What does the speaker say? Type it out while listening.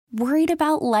Worried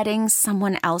about letting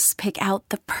someone else pick out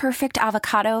the perfect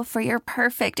avocado for your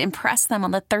perfect impress them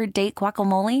on the third date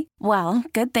guacamole? Well,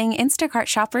 good thing Instacart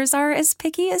shoppers are as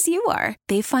picky as you are.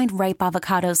 They find ripe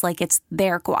avocados like it's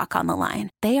their guac on the line.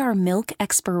 They are milk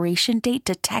expiration date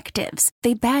detectives.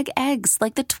 They bag eggs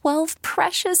like the 12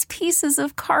 precious pieces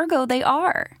of cargo they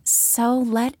are. So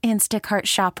let Instacart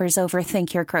shoppers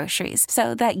overthink your groceries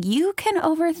so that you can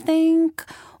overthink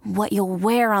what you'll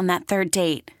wear on that third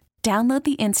date. Download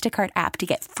the Instacart app to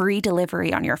get free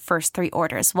delivery on your first 3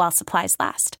 orders while supplies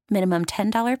last. Minimum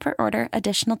 $10 per order.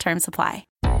 Additional terms apply.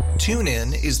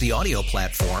 TuneIn is the audio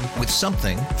platform with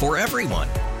something for everyone.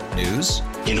 News.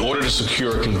 In order to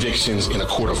secure convictions in a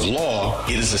court of law,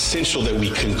 it is essential that we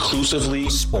conclusively.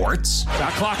 Sports.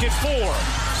 Shot clock at 4.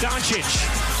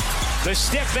 Doncic. The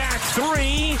step back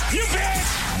 3. You bet.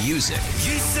 Music.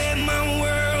 You set my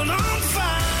world on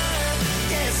fire.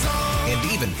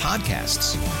 And even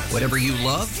podcasts. Whatever you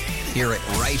love, hear it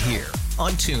right here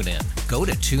on TuneIn. Go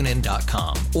to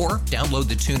TuneIn.com or download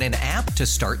the TuneIn app to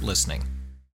start listening.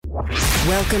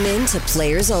 Welcome into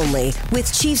Players Only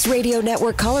with Chiefs Radio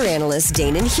Network color analyst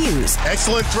Danon Hughes.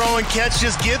 Excellent throw and catch,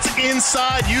 just gets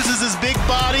inside, uses his big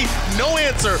body. No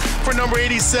answer for number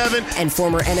 87. And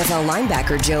former NFL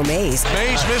linebacker Joe Mays.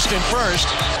 Mays missed him first.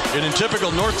 And in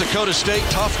typical North Dakota State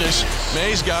toughness,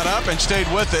 Mays got up and stayed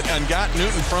with it and got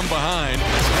Newton from behind.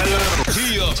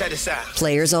 Check this out.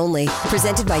 Players Only,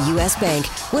 presented by U.S. Bank.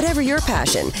 Whatever your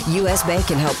passion, U.S. Bank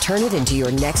can help turn it into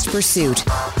your next pursuit.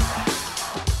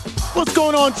 What's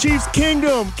going on, Chiefs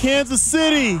Kingdom, Kansas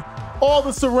City, all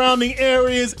the surrounding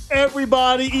areas,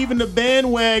 everybody, even the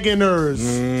bandwagoners.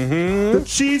 The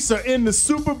Chiefs are in the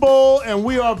Super Bowl, and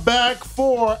we are back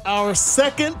for our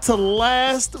second to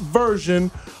last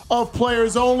version of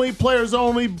Players Only. Players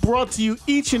Only brought to you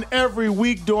each and every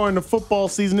week during the football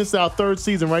season. This is our third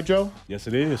season, right, Joe? Yes,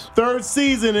 it is. Third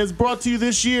season is brought to you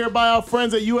this year by our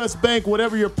friends at U.S. Bank.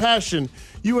 Whatever your passion,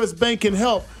 U.S. Bank can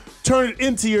help turn it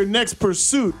into your next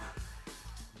pursuit.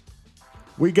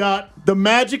 We got the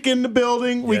magic in the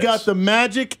building. We got the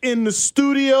magic in the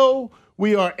studio.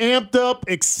 We are amped up,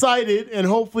 excited, and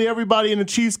hopefully everybody in the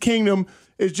Chiefs Kingdom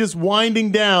is just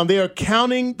winding down. They are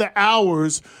counting the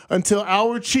hours until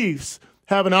our Chiefs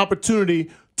have an opportunity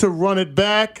to run it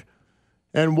back.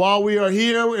 And while we are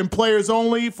here in Players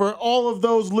Only, for all of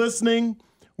those listening,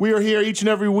 we are here each and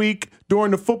every week during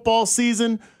the football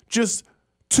season, just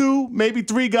 2, maybe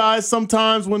 3 guys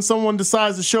sometimes when someone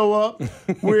decides to show up.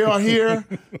 We are here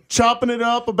chopping it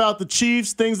up about the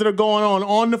Chiefs, things that are going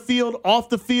on the field, off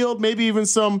the field, maybe even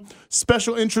some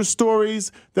special interest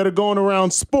stories that are going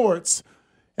around sports.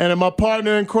 And my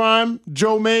partner in crime,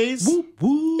 Joe Mays,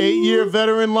 8-year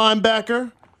veteran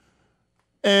linebacker.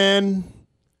 And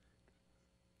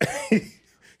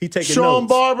He taking Sean notes.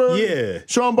 Barber. Yeah.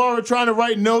 Sean Barber trying to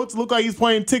write notes. Look like he's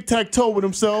playing tic-tac-toe with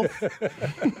himself.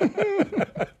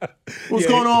 What's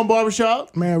going on,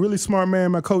 Barbershop? Man, really smart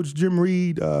man. My coach, Jim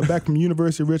Reed, back from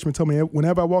University of Richmond, told me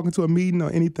whenever I walk into a meeting or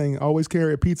anything, always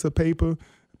carry a piece of paper,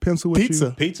 pencil with you.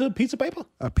 Pizza paper?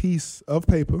 A piece of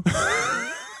paper.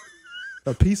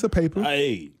 A piece of paper.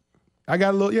 Hey. I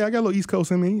got a little East Coast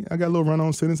in me. I got a little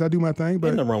run-on sentence. I do my thing. But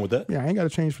Ain't nothing wrong with that. Yeah, I ain't got to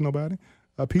change for nobody.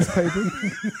 A piece of paper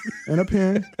and a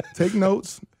pen. Take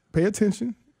notes. Pay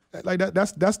attention. Like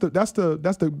that's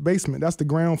the basement. That's the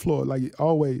ground floor. Like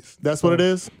always. That's what it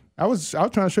is. I was trying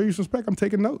to show you some respect. I'm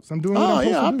taking notes. I'm doing what I'm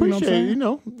supposed to do. I appreciate it. You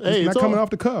know, hey, it's not coming off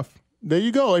the cuff. There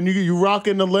you go. And you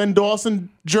rocking the Len Dawson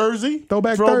jersey.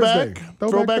 Throwback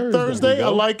Thursday. I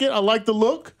like it. I like the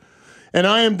look. And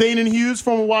I am Danon Hughes,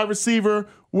 former wide receiver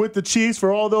with the Chiefs.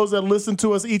 For all those that listen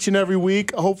to us each and every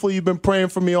week, hopefully you've been praying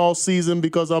for me all season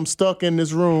because I'm stuck in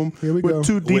this room with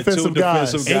two defensive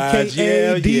guys.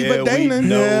 AKA Diva Danon. We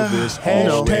know this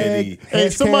already. Hey,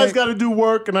 somebody's got to do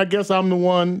work, and I guess I'm the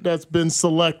one that's been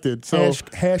selected. So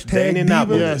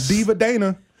hashtag Diva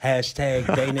Dana. Hashtag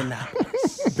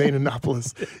Danonopolis.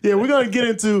 Danonopolis. Yeah, we're going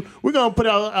to put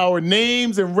out our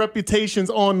names and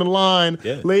reputations on the line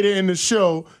later in the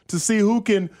show to see who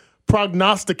can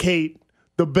prognosticate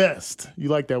the best. You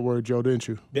like that word, Joe, didn't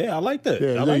you? Yeah, I like that.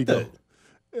 Yeah, I like that.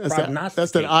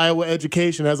 That's that Iowa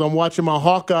education. As I'm watching my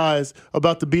Hawkeyes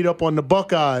about to beat up on the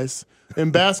Buckeyes in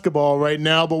basketball right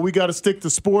now, but we got to stick to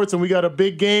sports, and we got a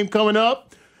big game coming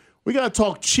up. We got to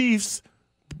talk Chiefs,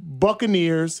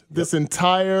 Buccaneers this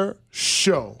entire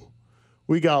show.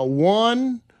 We got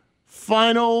one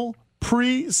final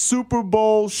pre-Super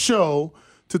Bowl show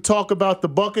to talk about the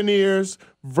Buccaneers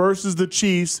versus the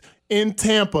Chiefs in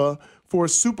Tampa for a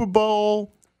Super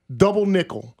Bowl double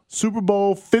nickel. Super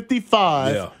Bowl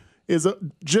 55. is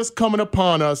just coming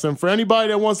upon us. And for anybody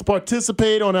that wants to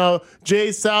participate on our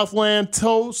Jay Southland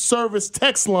Tow Service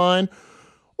text line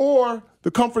or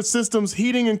the Comfort Systems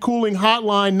Heating and Cooling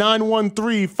Hotline,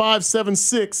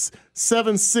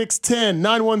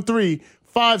 913-576-7610,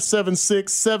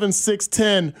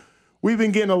 913-576-7610. We've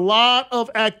been getting a lot of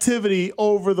activity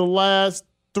over the last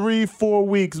 3-4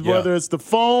 weeks, whether it's the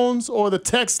phones or the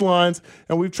text lines,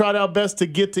 and we've tried our best to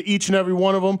get to each and every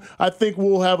one of them. I think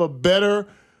we'll have a better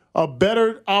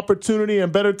opportunity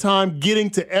and better time getting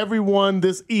to everyone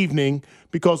this evening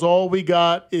because all we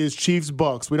got is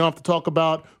Chiefs-Bucks. We don't have to talk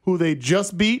about who they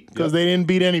just beat because they didn't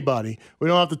beat anybody. We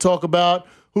don't have to talk about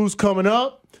who's coming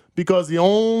up because the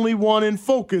only one in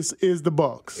focus is the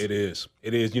Bucks. It is.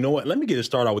 You know what? Let me get it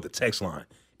started out with the text line.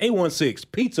 816,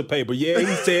 pizza paper. Yeah,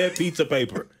 he said pizza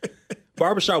paper.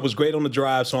 Barbershop was great on the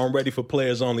drive, so I'm ready for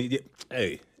players only.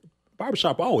 Hey,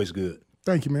 Barbershop always good.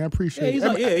 Thank you, man. I appreciate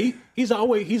it. He's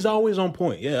always on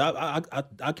point. Yeah,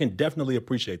 I can definitely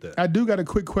appreciate that. I do got a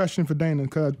quick question for Dana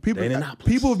because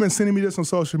people have been sending me this on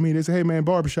social media. They say, "Hey, man,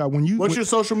 Barbershop, what's your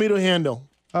social media handle?"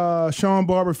 Sean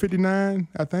Barber 59,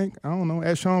 I think. I don't know.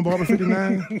 At Sean Barber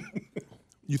 59.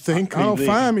 You think? I don't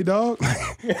find me, dog.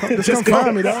 Just come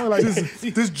find me, dog. Like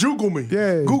just Google me.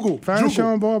 Yeah. Google.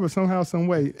 Sean Barber somehow, some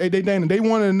way. Hey, Dana, they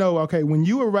wanted to know, okay, when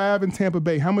you arrive in Tampa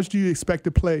Bay, how much do you expect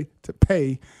to pay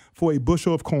for a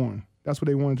bushel of corn? That's what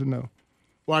they wanted to know.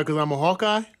 Why? Because I'm a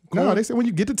Hawkeye? Corn? No, they said when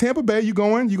you get to Tampa Bay, you're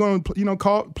going to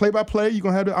call play-by-play. You're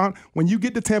going to have when you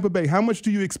get to Tampa Bay, how much do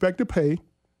you expect to pay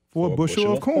for a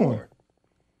bushel of corn?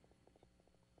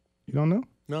 You don't know?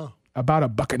 No. About a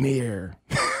Buccaneer.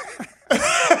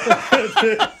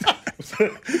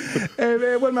 Hey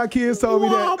man, what my kids told me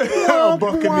that.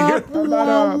 Buccaneer.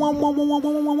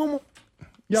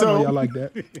 Y'all know y'all like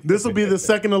that. This will be the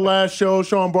second to last show.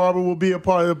 Sean Barber will be a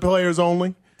part of the Players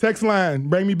Only. Text line,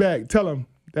 bring me back. Tell them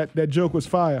that joke was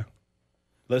fire.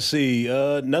 Let's see,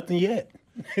 nothing yet.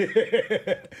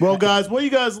 Well, guys,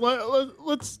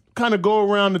 let's kind of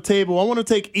go around the table. I want to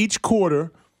take each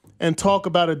quarter and talk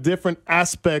about a different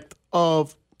aspect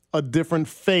of a different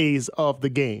phase of the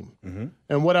game. Mm-hmm.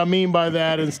 And what I mean by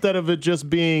that, instead of it just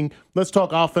being, let's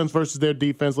talk offense versus their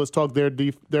defense, let's talk their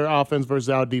offense versus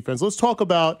our defense. Let's talk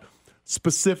about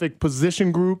specific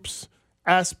position groups,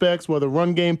 aspects, whether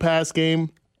run game, pass game,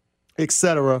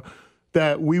 etc.,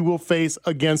 that we will face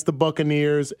against the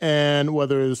Buccaneers, and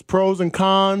whether it's pros and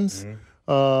cons,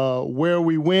 where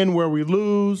we win, where we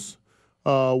lose,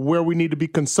 where we need to be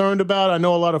concerned about. I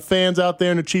know a lot of fans out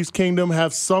there in the Chiefs Kingdom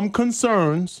have some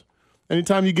concerns.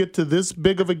 Anytime you get to this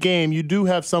big of a game, you do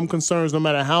have some concerns no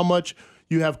matter how much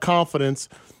you have confidence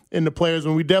in the players.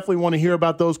 And we definitely want to hear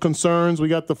about those concerns. We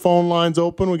got the phone lines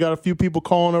open. We got a few people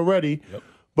calling already. Yep.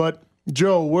 But,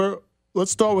 Joe,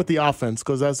 let's start with the offense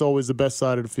because that's always the best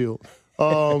side of the field.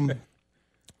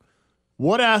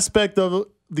 What aspect of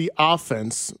the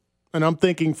offense, and I'm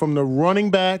thinking from the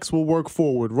running backs, we'll work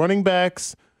forward. Running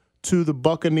backs to the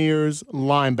Buccaneers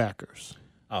linebackers.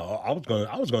 I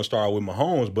was gonna start with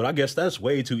Mahomes, but I guess that's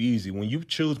way too easy. When you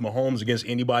choose Mahomes against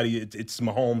anybody, it's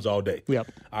Mahomes all day.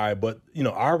 Yep. All right, but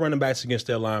our running backs against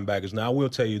their linebackers. Now I will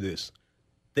tell you this: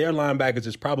 their linebackers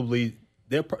is probably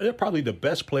they're probably the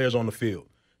best players on the field.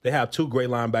 They have two great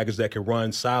linebackers that can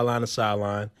run sideline to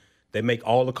sideline. They make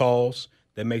all the calls.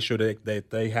 They make sure that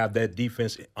they have that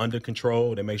defense under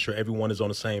control. They make sure everyone is on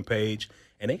the same page.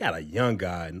 And they got a young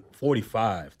guy,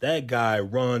 45. That guy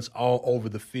runs all over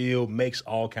the field, makes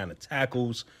all kind of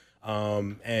tackles,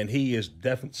 and he is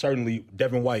certainly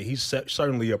Devin White. He's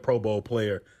certainly a Pro Bowl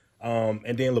player.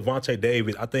 And then Levante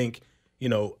David, I think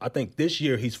this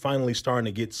year he's finally starting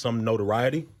to get some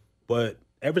notoriety. But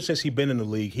ever since he's been in the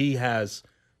league, he has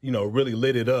really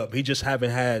lit it up. He just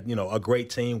haven't had a great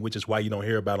team, which is why you don't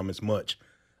hear about him as much.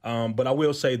 But I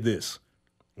will say this: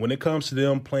 when it comes to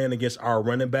them playing against our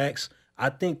running backs, I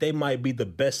think they might be the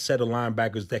best set of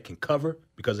linebackers that can cover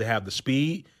because they have the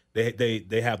speed,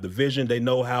 they have the vision, they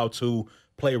know how to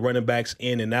play running backs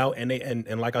in and out,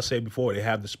 and like I said before, they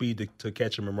have the speed to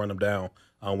catch them and run them down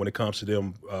when it comes to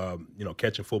them,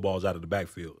 catching footballs out of the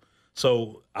backfield.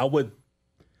 So I would.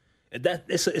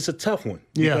 It's a tough one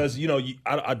because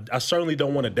I certainly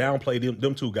don't want to downplay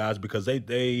them two guys because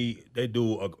they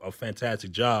do a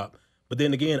fantastic job. But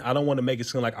then again, I don't want to make it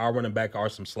seem like our running back are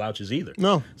some slouches either.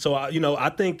 No. So I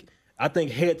think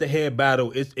head-to-head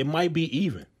battle it might be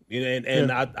even,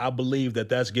 I believe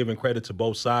that's giving credit to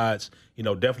both sides.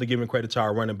 Definitely giving credit to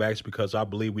our running backs because I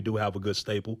believe we do have a good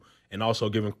staple, and also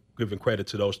giving credit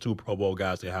to those two Pro Bowl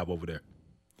guys they have over there.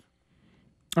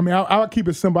 I mean, I'll keep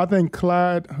it simple. I think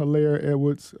Clyde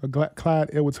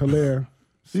Edwards-Helaire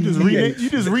You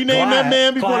just rename that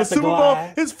man before the Super Bowl.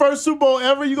 His first Super Bowl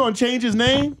ever. You gonna change his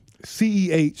name?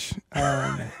 CEH.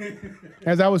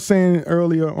 As I was saying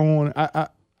earlier on,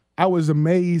 I was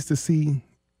amazed to see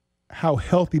how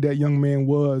healthy that young man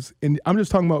was. And I'm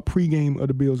just talking about pregame of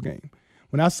the Bills game.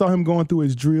 When I saw him going through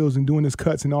his drills and doing his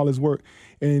cuts and all his work,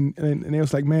 and it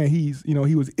was like, man, he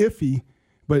was iffy,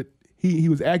 but he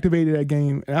was activated that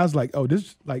game. And I was like, oh,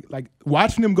 this like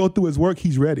watching him go through his work,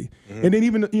 he's ready. Mm-hmm. And then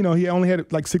even, he only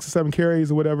had like 6 or 7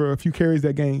 carries or whatever, a few carries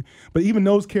that game. But even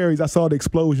those carries, I saw the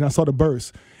explosion, I saw the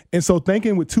burst. And so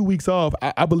thinking with 2 weeks off,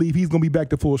 I believe he's going to be back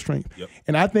to full strength. Yep.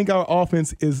 And I think our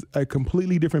offense is a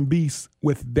completely different beast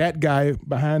with that guy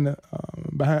behind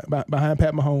Pat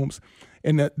Mahomes,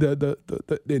 and the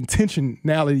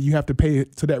intentionality you have to pay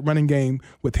to that running game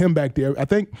with him back there. I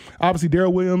think obviously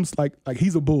Darrell Williams, like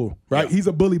he's a bull, right? Yeah. He's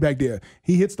a bully back there.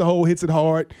 He hits the hole, hits it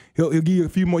hard. He'll give you a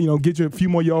few more, get you a few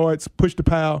more yards, push the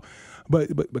pile.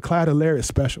 But Clyde Helaire is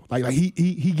special. Like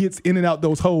he gets in and out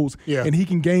those holes, and he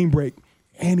can game break.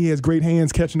 And he has great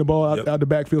hands catching the ball out the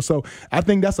backfield. So I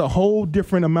think that's a whole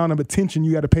different amount of attention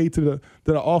you got to pay to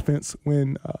the offense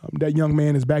when that young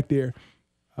man is back there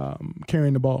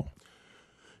carrying the ball.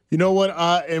 You know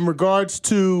what? In regards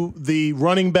to the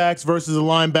running backs versus the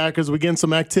linebackers, we're getting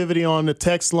some activity on the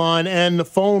text line and the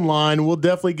phone line. We'll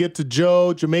definitely get to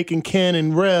Joe, Jamaican Ken,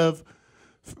 and Rev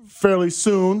fairly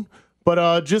soon.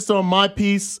 But just on my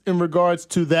piece in regards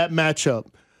to that matchup,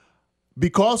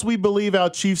 because we believe our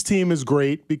Chiefs team is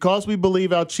great, because we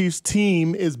believe our Chiefs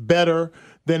team is better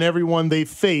than everyone they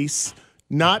face,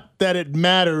 not that it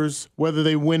matters whether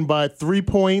they win by 3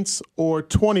 points or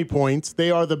 20 points, they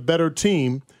are the better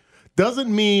team,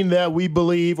 doesn't mean that we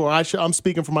believe, or I'm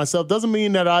speaking for myself, doesn't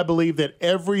mean that I believe that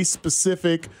every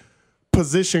specific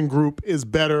position group is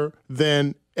better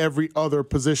than every other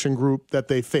position group that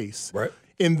they face. Right.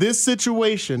 In this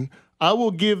situation, I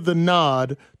will give the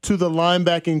nod to the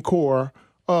linebacking core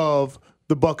of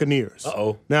the Buccaneers.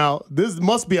 Uh-oh. Now, this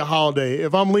must be a holiday.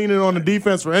 If I'm leaning on the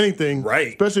defense for anything, right,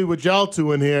 especially with y'all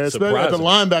two in here, especially at the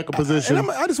linebacker position.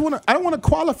 I don't want to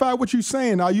qualify what you're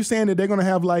saying. Are you saying that they're going to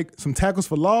have like some tackles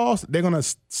for loss? They're going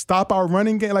to stop our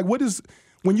running game? Like, what is –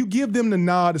 when you give them the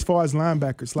nod as far as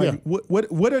linebackers, like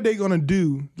what are they going to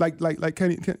do? Like can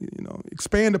you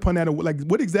expand upon that? Like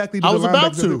what exactly? I was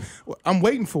about to. I'm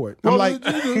waiting for it. Well, I'm like,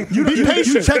 you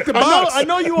check the box. I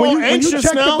know you all anxious when you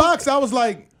check now. the box, I was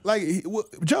like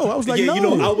Joe, I was like, yeah,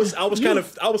 no. I was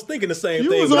thinking the same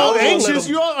thing. You was all anxious.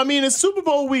 It's Super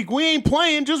Bowl week. We ain't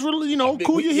playing. Just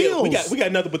cool your heels. We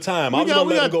got nothing but time. I was gonna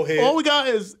let him go ahead. All we got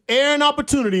is air and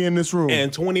opportunity in this room,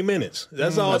 and 20 minutes.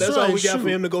 That's all. That's all we got for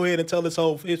him to go ahead and tell his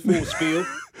full spiel.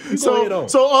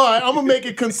 So all right, I'm gonna make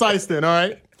it concise then. All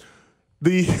right,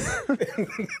 the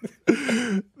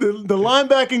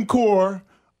linebacking core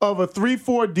of a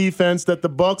 3-4 defense that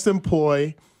the Bucs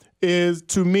employ is,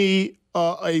 to me,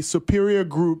 a superior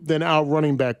group than our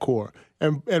running back core.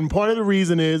 And part of the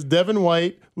reason is Devin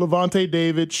White, Levante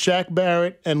David, Shaq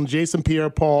Barrett, and Jason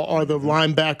Pierre-Paul are the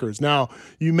linebackers. Now,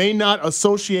 you may not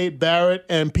associate Barrett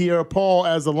and Pierre-Paul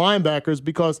as the linebackers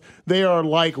because they are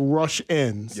like rush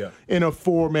ends in a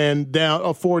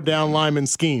 4-down lineman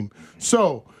scheme.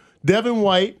 So, Devin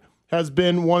White has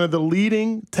been one of the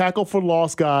leading tackle for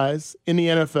loss guys in the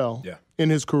NFL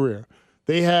in his career.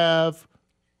 They have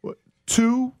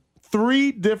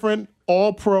 3 different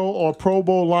All-Pro or Pro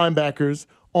Bowl linebackers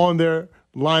on their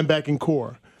linebacking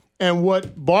core. And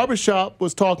what Barbershop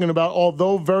was talking about,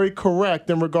 although very correct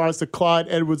in regards to Clyde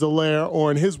Edwards-Helaire, or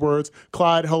in his words,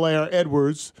 Clyde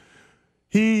Helaire-Edwards,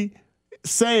 he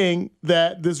saying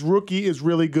that this rookie is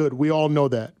really good. We all know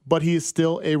that. But he is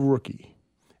still a rookie.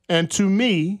 And to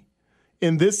me,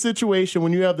 in this situation,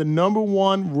 when you have the number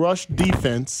 1 rush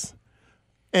defense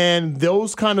and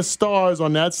those kind of stars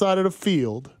on that side of the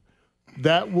field,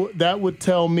 that would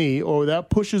tell me, or that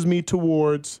pushes me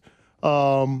towards this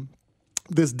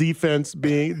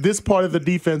part of the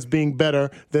defense being better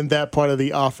than that part of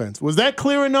the offense. Was that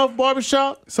clear enough,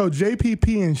 Barbershop? So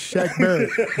JPP and Shaq Barrett,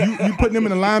 you putting them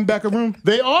in the linebacker room?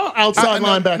 They are outside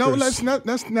linebackers. No,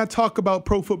 let's not talk about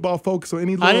Pro Football Focus or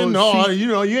any. I didn't know.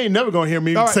 You ain't never gonna hear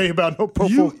me say about no Pro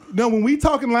Football. No, when we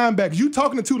talking linebackers, you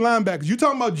talking to 2 linebackers. You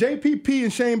talking about JPP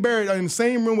and Shane Barrett are in the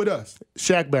same room with us.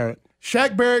 Shaq Barrett,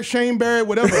 Shane Barrett,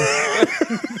 whatever.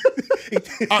 They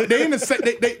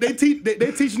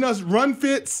teaching us run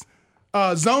fits,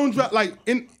 zone drop, like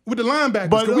with the linebackers.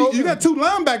 But you got 2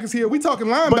 linebackers here. We talking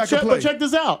linebacker play. But check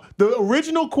this out. The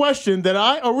original question that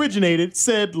I originated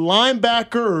said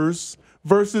linebackers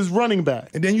versus running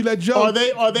back. And then you let Joe. Are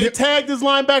they tagged as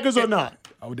linebackers or not?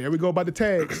 Oh, there we go about the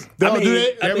tags. There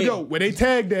we go. Where they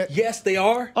tagged that. Yes, they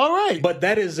are. All right. But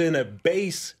that is in a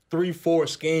base 3-4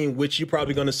 scheme, which you're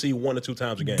probably going to see 1 or 2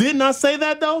 times a game. Didn't I say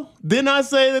that, though? Didn't I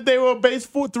say that they were base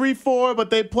 3-4, but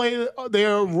they play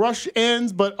their rush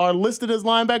ends, but are listed as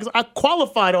linebackers? I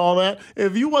qualified all that.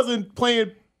 If you wasn't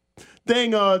playing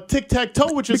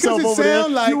tic-tac-toe with yourself over there,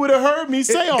 like, you would have heard me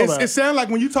say all that. It sounds like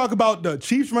when you talk about the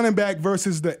Chiefs running back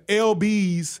versus the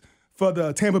LBs for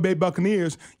the Tampa Bay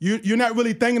Buccaneers, you're not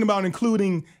really thinking about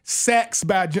including sacks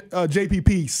by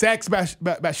JPP, sacks by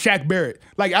Shaq Barrett.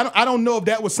 Like, I don't know if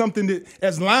that was something that,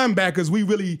 as linebackers, we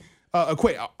really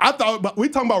equate. I thought we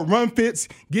talking about run fits,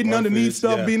 getting underneath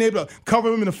stuff, being able to cover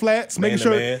them in the flats, making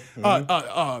sure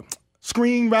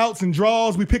screen routes and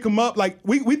draws, we pick them up. Like,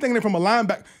 we thinking it from a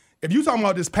linebacker. If you talking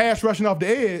about this pass rushing off the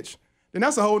edge, then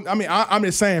that's a whole. I mean, I'm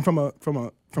just saying from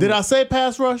a. Did I say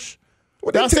pass rush?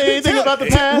 Did I say anything about the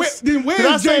pass? Then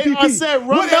where's JPP? I said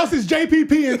run. What else is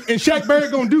JPP and Shaq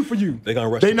Barrett gonna do for you? They're gonna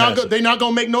rush. They not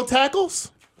gonna make no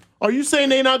tackles. Are you saying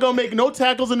they're not gonna make no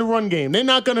tackles in the run game? They're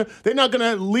not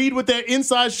gonna lead with their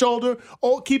inside shoulder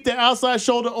or keep their outside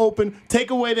shoulder open,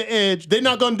 take away the edge. They're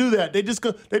not gonna do that. They're just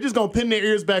gonna pin their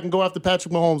ears back and go after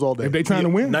Patrick Mahomes all day. If they trying to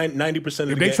win, 90% of the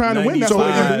game. If they trying to win, that's what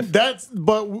they're gonna do.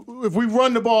 But if we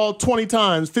run the ball 20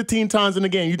 times, 15 times in the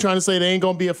game, you trying to say they ain't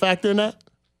gonna be a factor in that?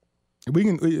 We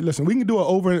can do an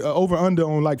over under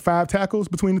on like 5 tackles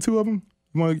between the two of them.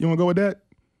 You want to go with that?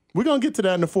 We're gonna get to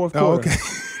that in the fourth quarter. Oh, okay.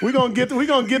 We're gonna get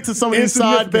to some of these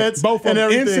side bets both and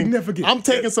everything. Insignificant. I'm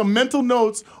taking some mental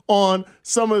notes on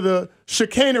some of the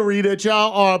chicanery that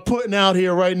y'all are putting out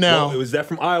here right now. Well, is that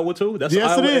from Iowa too? That's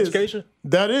yes, Iowa it is. education?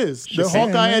 That is the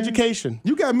Hawkeye education.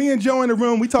 You got me and Joe in the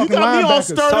room. We talking linebackers. You got me all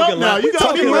stirred up now. You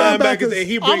got me linebackers and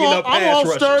he bringing up pass I'm all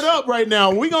rushes. stirred up right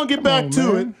now. We're gonna get back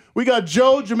to it. We got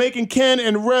Joe, Jamaican Ken,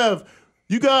 and Rev.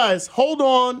 You guys, hold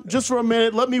on just for a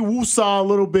minute. Let me woo-saw a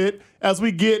little bit as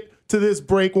we get to this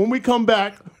break. When we come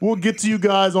back, we'll get to you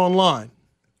guys online.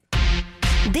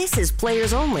 This is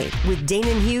Players Only with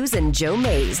Danon Hughes and Joe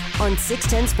Mays on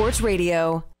 610 Sports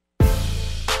Radio.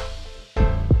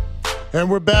 And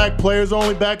we're back. Players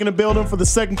Only back in the building for the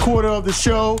second quarter of the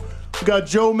show. We got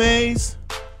Joe Mays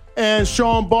and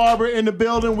Sean Barber in the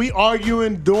building. We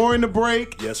arguing during the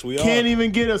break. Yes, we are. Can't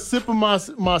even get a sip of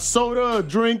my soda, a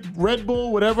drink, Red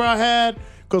Bull, whatever I had,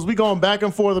 because we going back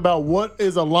and forth about what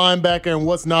is a linebacker and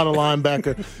what's not a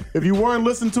linebacker. If you weren't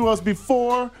listening to us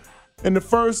before, in the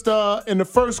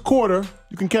first quarter,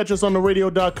 you can catch us on the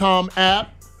radio.com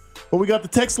app. But we got the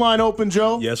text line open,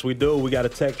 Joe. Yes, we do. We got a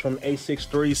text from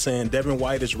 863 saying Devin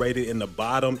White is rated in the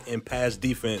bottom in pass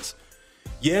defense.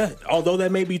 Yeah, although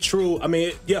that may be true. I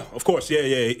mean, yeah, of course,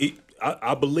 yeah.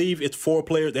 I believe it's 4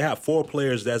 players. They have 4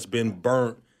 players that's been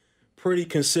burnt pretty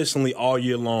consistently all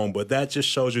year long, but that just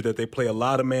shows you that they play a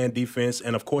lot of man defense,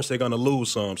 and of course they're going to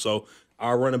lose some. So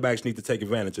our running backs need to take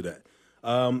advantage of that.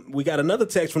 We got another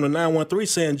text from the 913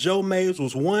 saying Joe Mays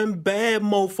was one bad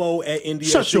mofo at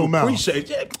NDSU. Shut your mouth. Appreciate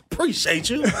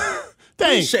you.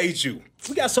 Appreciate you.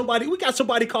 We got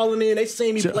somebody calling in. They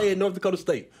seen me play at North Dakota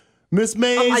State. Miss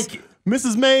Mays. I like it.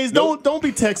 Mrs. Mays, don't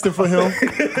be texting for him.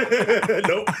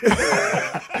 Nope.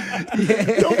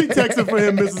 Don't be texting for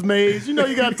him, Mrs. Mays. You know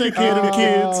you got to take care of them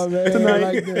kids tonight.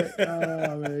 I like that.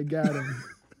 Oh, man, got him.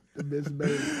 The Miss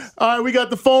Mays. All right, we got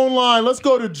the phone line. Let's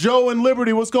go to Joe in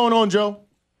Liberty. What's going on, Joe?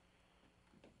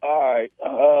 All right.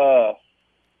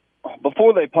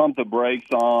 Before they pumped the brakes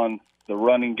on the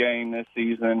running game this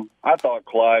season, I thought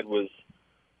Clyde was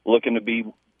looking to be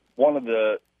one of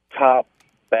the top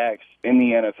backs in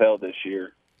the NFL this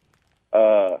year.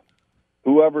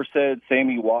 Whoever said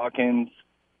Sammy Watkins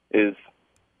is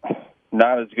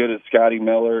not as good as Scotty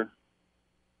Miller,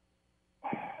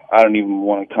 I don't even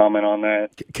want to comment on that.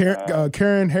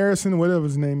 Karen Harrison, whatever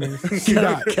his name is.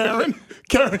 C-Dot. Karen.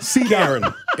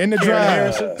 C-Dot. In the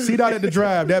drive. C-Dot at the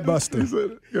drive, that buster.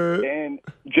 And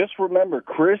just remember,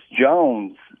 Chris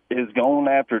Jones is going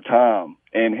after Tom,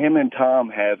 and him and Tom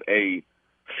have a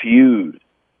feud,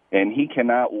 and he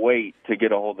cannot wait to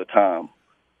get a hold of Tom.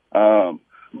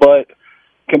 But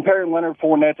comparing Leonard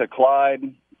Fournette to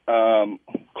Clyde,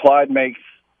 Clyde makes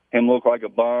him look like a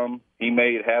bum. He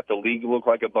made half the league look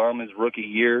like a bum his rookie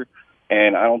year,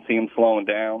 and I don't see him slowing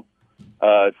down.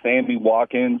 Sammy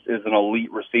Watkins is an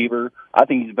elite receiver. I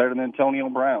think he's better than Antonio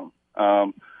Brown.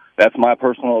 That's my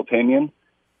personal opinion.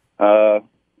 I'll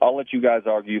let you guys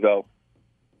argue, though.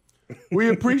 We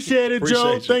appreciate it,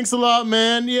 Joe. Thanks a lot,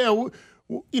 man. Yeah,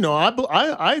 you know,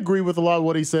 I agree with a lot of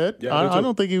what he said. Yeah, I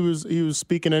don't think he was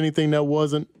speaking anything that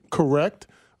wasn't correct.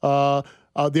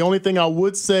 The only thing I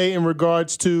would say in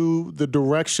regards to the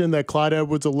direction that Clyde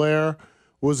Edwards-Helaire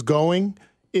was going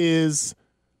is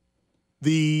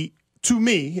to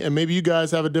me, and maybe you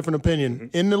guys have a different opinion,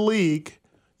 in the league,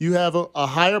 you have a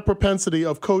higher propensity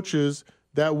of coaches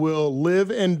that will live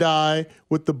and die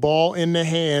with the ball in the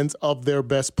hands of their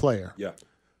best player. Yeah.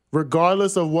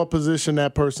 Regardless of what position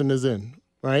that person is in,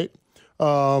 right?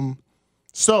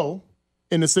 So,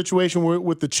 in a situation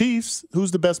with the Chiefs,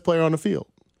 who's the best player on the field?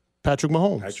 Patrick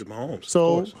Mahomes. Patrick Mahomes.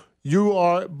 So you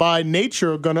are, by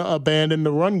nature, going to abandon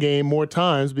the run game more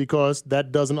times because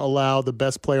that doesn't allow the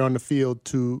best player on the field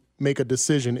to make a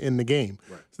decision in the game.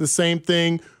 Right. It's the same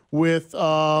thing with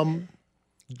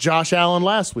Josh Allen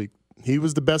last week. He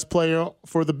was the best player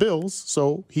for the Bills,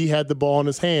 so he had the ball in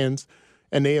his hands,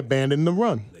 and they abandoned the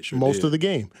run most of the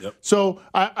game. Yep. So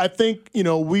I think,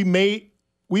 we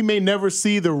may never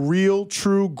see the real,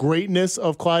 true greatness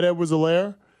of Clyde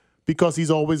Edwards-Helaire because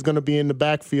he's always going to be in the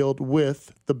backfield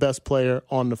with the best player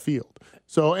on the field.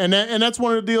 So, and that's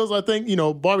one of the deals I think,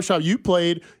 Barbershop, you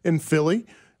played in Philly.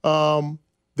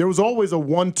 There was always a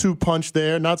 1-2 punch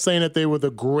there. Not saying that they were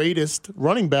the greatest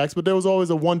running backs, but there was always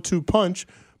a 1-2 punch.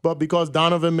 But because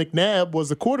Donovan McNabb was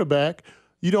the quarterback,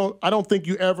 I don't think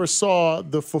you ever saw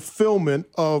the fulfillment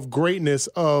of greatness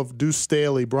of Deuce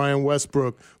Staley, Brian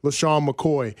Westbrook, LaShawn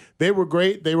McCoy. They were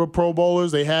great. They were Pro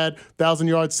Bowlers. They had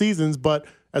 1,000-yard seasons. But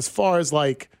as far as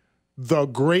like the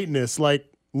greatness, like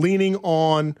leaning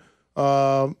on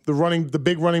the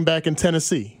big running back in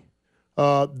Tennessee,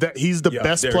 that he's the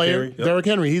best player. Derrick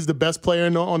Henry. He's the best player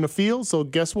on the field. So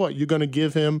guess what? You're going to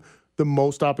give him the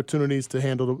most opportunities to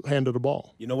handle the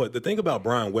ball. You know what? The thing about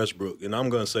Brian Westbrook, and I'm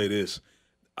going to say this,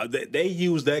 they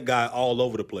used that guy all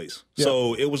over the place. Yeah.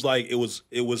 So it was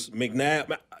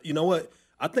McNabb. You know what?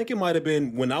 I think it might have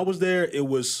been when I was there. It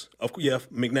was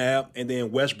McNabb and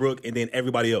then Westbrook and then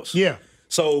everybody else. Yeah.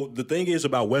 So the thing is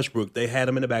about Westbrook, they had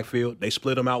him in the backfield. They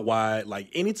split him out wide. Like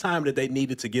anytime that they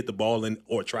needed to get the ball in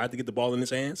or tried to get the ball in his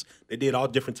hands, they did all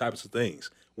different types of things,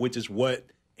 which is what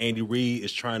Andy Reid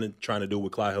is trying to do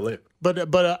with Clyde Helaire.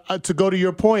 But to go to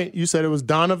your point, you said it was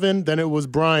Donovan, then it was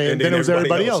Brian, then it was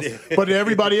everybody else. Yeah. But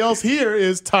everybody else here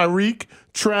is Tyreek,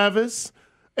 Travis,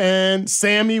 and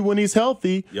Sammy when he's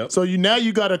healthy. Yep. So now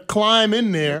you got to climb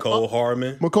in there. Mecole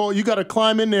Hardman. You got to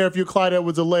climb in there if you're Clyde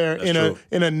Edwards-Helaire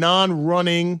in a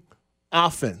non-running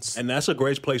offense. And that's a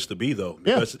great place to be, though,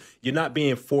 because you're not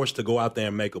being forced to go out there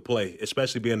and make a play,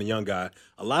 especially being a young guy.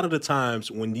 A lot of the times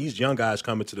when these young guys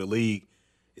come into the league,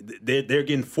 they're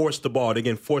getting forced the ball. They're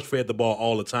getting force-fed the ball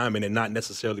all the time, and they're not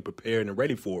necessarily prepared and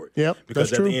ready for it. Yep,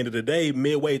 because at the end of the day,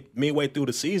 midway through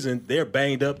the season, they're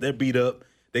banged up, they're beat up.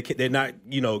 They're not,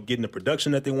 getting the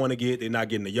production that they want to get. They're not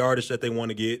getting the yardage that they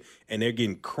want to get, and they're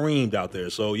getting creamed out there.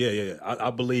 So,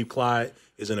 I believe Clyde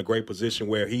is in a great position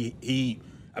where he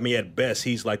at best,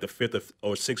 he's like the fifth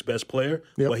or sixth best player,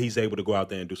 but he's able to go out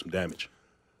there and do some damage.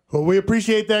 Well, we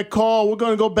appreciate that call. We're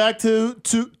going to go back to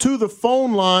the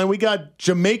phone line. We got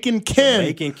Jamaican Ken.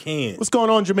 Jamaican Ken. What's going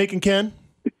on, Jamaican Ken?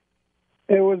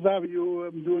 Hey, what's up, you?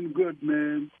 I'm doing good,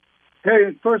 man.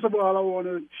 Hey, first of all, I want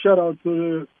to shout out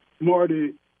to the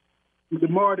Marty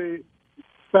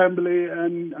family,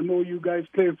 and I know you guys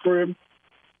played for him,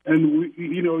 and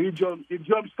he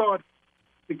jumpstart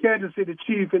the Kansas City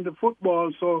Chiefs in the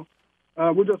football. So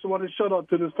we just want to shout out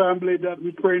to the family that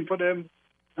we're praying for them,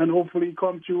 and hopefully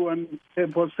come through and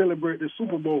help us celebrate the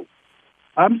Super Bowl.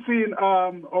 I'm seeing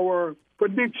our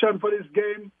prediction for this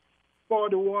game,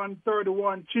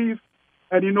 41-31 Chiefs,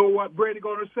 and you know what Brady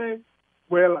going to say?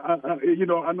 Well,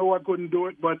 I know I couldn't do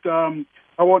it, but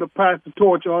I want to pass the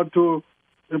torch on to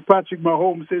Patrick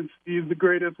Mahomes since he's the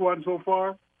greatest one so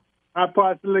far. I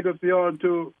pass the legacy on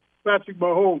to Patrick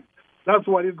Mahomes. That's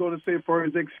what he's going to say for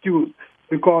his excuse,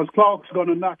 because Clark's going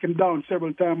to knock him down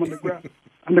several times on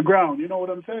the ground. You know what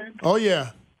I'm saying? Oh,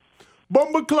 yeah.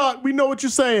 Bumba Clark, we know what you're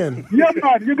saying. Yeah,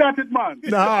 man. You got it, man.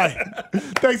 All right.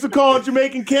 Thanks for calling,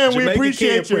 Jamaican Ken. We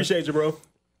appreciate you. Appreciate you, bro.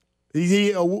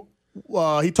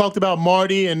 He talked about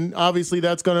Marty, and obviously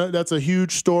that's a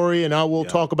huge story, and I will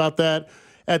talk about that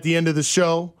at the end of the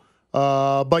show.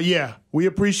 But yeah, we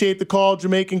appreciate the call,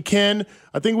 Jamaican Ken.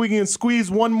 I think we can squeeze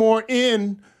one more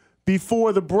in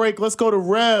before the break. Let's go to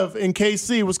Rev in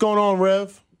KC. What's going on,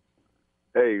 Rev?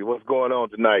 Hey, what's going on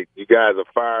tonight? You guys are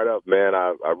fired up, man.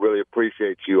 I really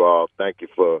appreciate you all. Thank you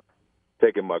for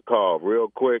taking my call. Real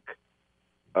quick,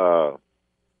 I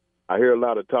hear a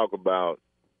lot of talk about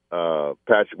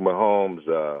Patrick Mahomes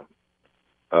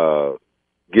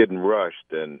getting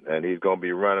rushed, and he's going to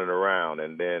be running around.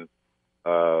 And then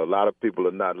a lot of people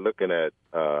are not looking at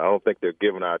I don't think they're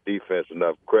giving our defense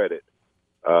enough credit.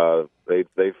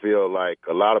 They feel like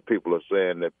a lot of people are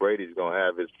saying that Brady's going to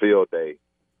have his field day,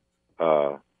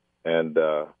 and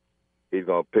he's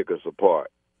going to pick us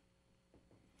apart.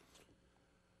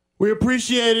 We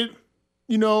appreciate it.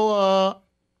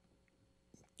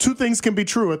 two things can be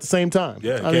true at the same time.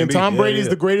 Yeah, I mean, Tom Brady is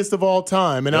the greatest of all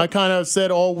time. And I kind of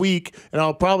said all week, and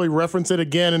I'll probably reference it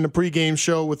again in the pregame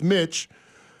show with Mitch,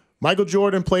 Michael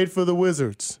Jordan played for the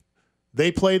Wizards.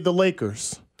 They played the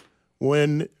Lakers.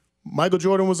 When Michael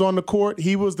Jordan was on the court,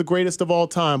 he was the greatest of all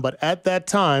time. But at that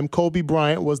time, Kobe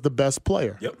Bryant was the best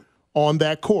player on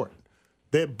that court.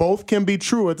 That both can be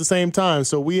true at the same time.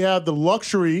 So we have the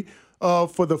luxury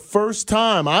of, for the first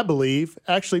time, I believe,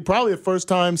 actually probably the first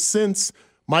time since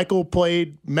Michael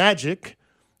played Magic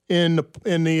in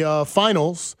the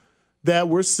finals, that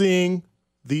we're seeing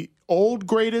the old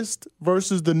greatest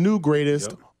versus the new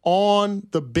greatest on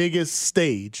the biggest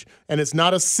stage. And it's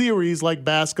not a series like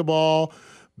basketball,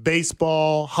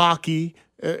 baseball, hockey,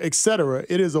 etc.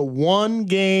 It is a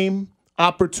one-game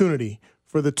opportunity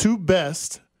for the two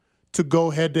best to go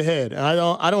head-to-head. And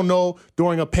I don't know,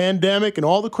 during a pandemic and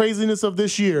all the craziness of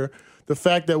this year, the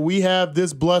fact that we have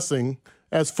this blessing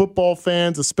as football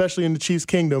fans, especially in the Chiefs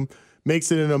Kingdom,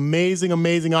 makes it an amazing,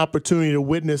 amazing opportunity to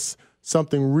witness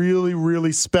something really,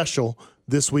 really special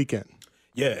this weekend.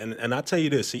 Yeah, and I tell you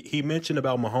this, he mentioned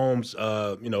about Mahomes,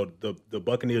 the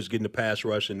Buccaneers getting the pass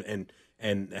rush and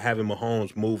having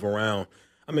Mahomes move around.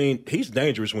 I mean, he's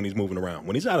dangerous when he's moving around.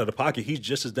 When he's out of the pocket, he's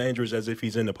just as dangerous as if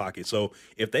he's in the pocket. So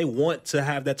if they want to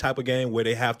have that type of game where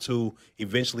they have to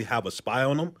eventually have a spy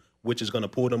on them, which is going to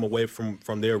pull them away from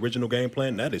their original game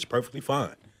plan, that is perfectly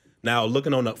fine. Now,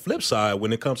 looking on the flip side,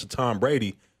 when it comes to Tom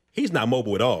Brady, he's not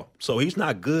mobile at all. So he's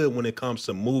not good when it comes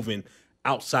to moving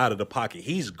outside of the pocket.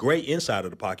 He's great inside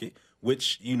of the pocket,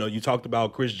 which, you talked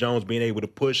about Chris Jones being able to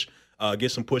push,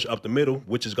 get some push up the middle,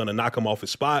 which is going to knock him off his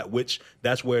spot, which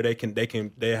that's where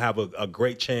they have a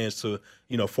great chance to,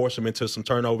 force him into some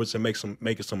turnovers and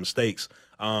making some mistakes.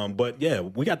 But yeah,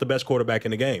 we got the best quarterback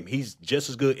in the game. He's just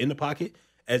as good in the pocket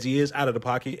as he is out of the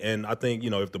pocket. And I think,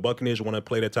 if the Buccaneers want to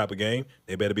play that type of game,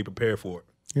 they better be prepared for it.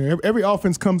 Yeah, every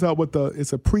offense comes out with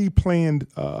it's a pre-planned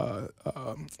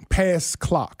pass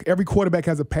clock. Every quarterback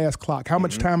has a pass clock. How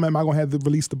much time am I going to have to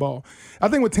release the ball? I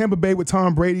think with Tampa Bay, with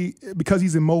Tom Brady, because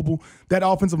he's immobile, that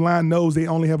offensive line knows they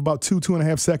only have about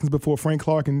 2.5 seconds before Frank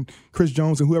Clark and Chris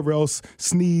Jones and whoever else,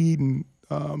 Snead and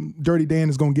Dirty Dan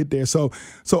is going to get there. So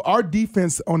our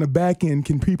defense on the back end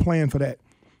can pre-plan for that.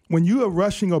 When you are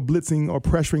rushing or blitzing or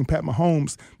pressuring Pat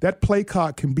Mahomes, that play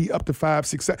clock can be up to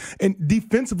 5-6 seconds. And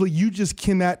defensively, you just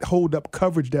cannot hold up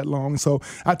coverage that long. So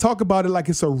I talk about it like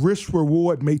it's a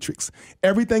risk-reward matrix.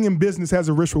 Everything in business has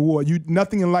a risk-reward.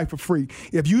 Nothing in life for free.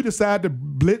 If you decide to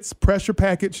blitz, pressure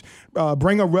package,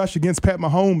 bring a rush against Pat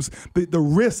Mahomes, the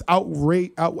risk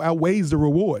outweighs the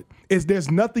reward.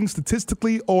 There's nothing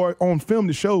statistically or on film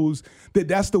that shows that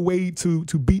that's the way to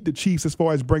beat the Chiefs as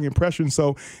far as bringing pressure. And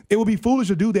so it would be foolish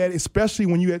to do that, especially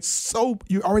when you're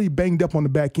already banged up on the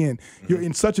back end. You're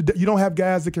in you don't have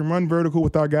guys that can run vertical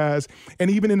with our guys,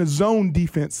 and even in a zone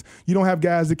defense, you don't have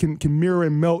guys that can mirror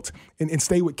and melt and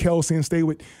stay with Kelce and stay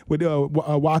with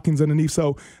Watkins underneath.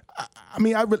 So. I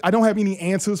mean, I don't have any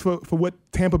answers for what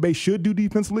Tampa Bay should do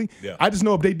defensively. Yeah. I just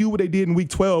know if they do what they did in Week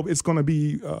 12, it's going to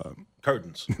be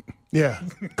curtains. Yeah,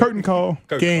 curtain call.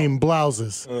 Game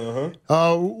blouses.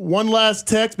 One last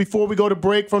text before we go to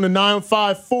break from the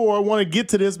 954. I want to get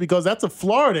to this because that's a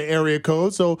Florida area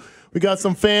code. So we got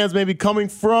some fans maybe coming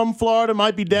from Florida,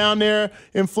 might be down there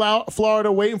in Florida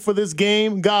waiting for this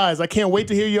game. Guys, I can't wait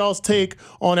to hear y'all's take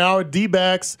on our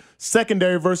D-backs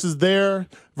secondary versus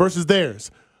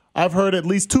theirs. I've heard at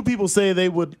least two people say they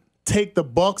would take the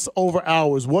Bucs over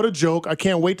ours. What a joke. I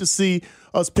can't wait to see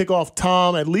us pick off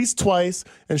Tom at least twice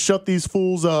and shut these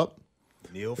fools up.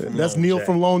 That's Neil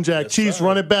from Lone Jack. Yes, Chiefs,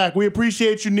 run it back. We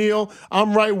appreciate you, Neil.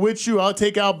 I'm right with you. I'll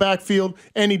take our backfield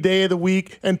any day of the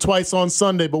week and twice on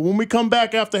Sunday. But when we come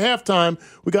back after halftime,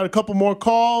 we got a couple more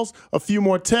calls, a few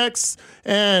more texts,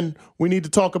 and we need to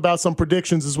talk about some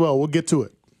predictions as well. We'll get to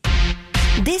it.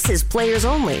 This is Players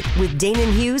Only with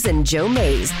Danon Hughes and Joe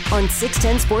Mays on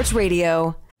 610 Sports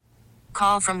Radio.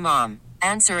 Call from mom.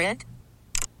 Answer it.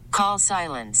 Call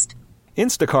silenced.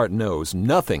 Instacart knows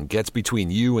nothing gets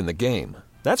between you and the game.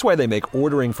 That's why they make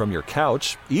ordering from your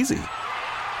couch easy.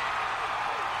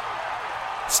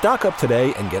 Stock up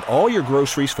today and get all your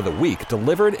groceries for the week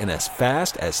delivered in as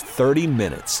fast as 30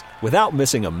 minutes without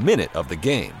missing a minute of the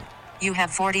game. You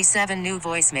have 47 new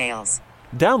voicemails.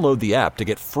 Download the app to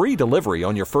get free delivery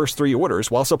on your first 3 orders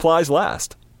while supplies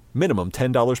last. Minimum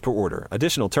 $10 per order.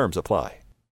 Additional terms apply.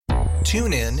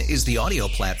 TuneIn is the audio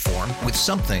platform with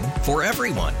something for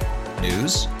everyone.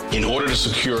 News. In order to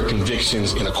secure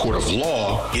convictions in a court of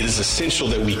law, it is essential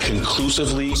that we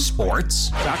conclusively.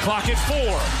 Sports. Got clock at 4.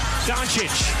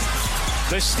 Doncic.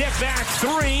 The step back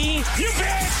 3. You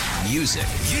bet. Music.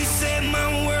 You set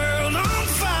my world on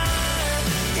fire.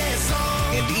 Yes,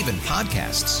 and and even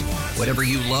podcasts. Whatever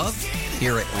you love,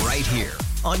 hear it right here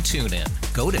on TuneIn.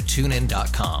 Go to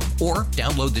TuneIn.com or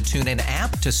download the TuneIn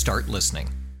app to start listening.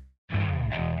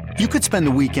 You could spend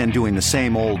the weekend doing the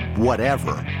same old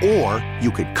whatever, or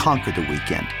you could conquer the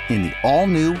weekend in the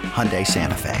all-new Hyundai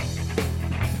Santa Fe.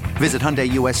 Visit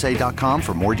HyundaiUSA.com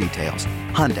for more details.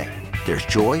 Hyundai, there's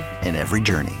joy in every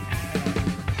journey.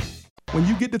 When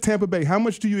you get to Tampa Bay, how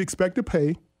much do you expect to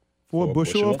pay for a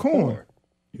bushel of corn?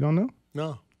 You don't know?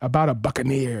 No. About a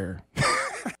Buccaneer.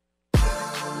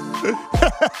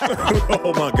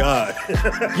 Oh my God!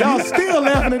 Y'all still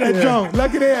laughing at that joke.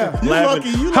 Look at that. You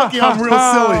lucky I'm real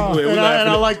silly. And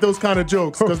I like those kind of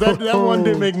jokes because that one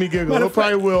did make me giggle. It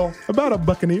probably will. About a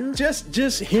Buccaneer.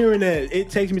 Just hearing that,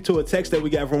 it takes me to a text that we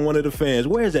got from one of the fans.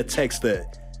 Where's that text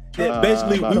at? Yeah,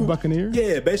 basically, about a Buccaneer?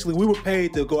 Yeah, basically, we were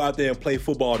paid to go out there and play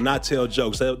football, not tell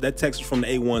jokes. That text was from the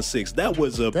 816. That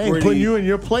was a pretty... putting you in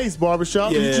your place,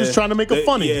 Barbershop. You're just trying to make it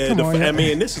funny. Yeah, I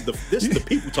mean, this is the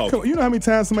people talking. You know how many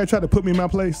times somebody tried to put me in my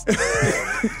place?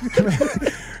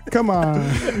 Come on.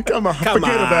 Forget about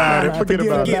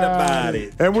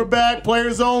it. And we're back,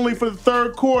 players only for the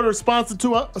third quarter,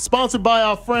 sponsored by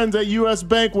our friends at U.S.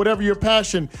 Bank. Whatever your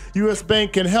passion, U.S.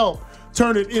 Bank can help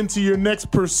turn it into your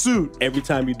next pursuit. Every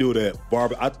time you do that,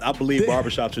 I believe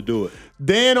Barbershop should do it.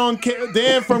 Dan from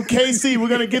KC, we're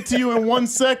going to get to you in 1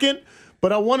 second,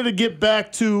 but I wanted to get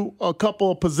back to a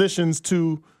couple of positions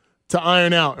to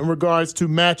iron out in regards to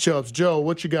matchups. Joe,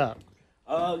 what you got?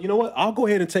 You know what? I'll go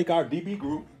ahead and take our DB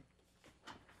group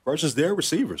versus their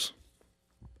receivers.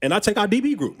 And I take our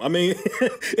DB group. I mean,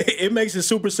 it makes it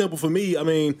super simple for me. I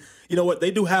mean, you know what?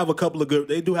 They do have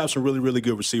some really, really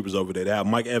good receivers over there. They have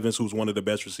Mike Evans, who's one of the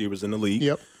best receivers in the league.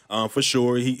 Yep. For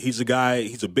sure. He's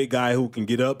a big guy who can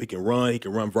get up. He can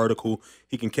run vertical.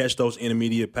 He can catch those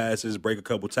intermediate passes, break a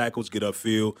couple tackles, get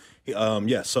upfield.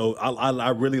 So I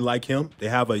really like him. They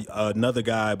have another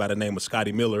guy by the name of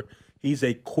Scotty Miller. He's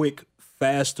a quick,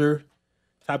 faster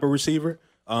type of receiver.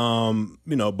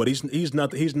 But he's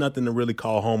nothing to really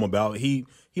call home about. He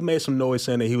made some noise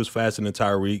saying that he was faster than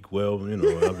Tyreek. Well,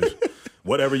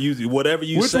 whatever you say.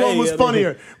 Which one was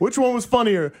funnier? Which one was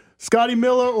funnier, Scotty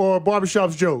Miller or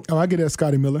Barbershop's joke? Oh, I get that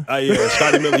Scotty Miller. Yeah,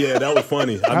 Scotty Miller. Yeah, that was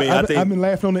funny. I mean, I think I've been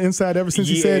laughing on the inside ever since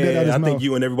he said that. I think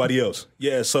you and everybody else.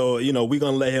 Yeah, so we're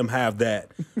gonna let him have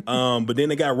that. But then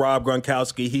they got Rob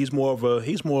Gronkowski. He's more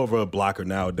of a blocker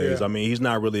nowadays. Yeah. I mean, he's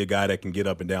not really a guy that can get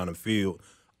up and down the field.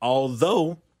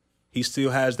 Although he still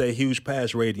has that huge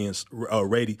pass radius. How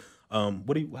do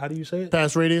you say it?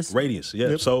 Pass radius. Radius. Yeah.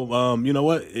 Yep. So you know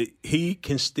what? He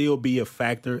can still be a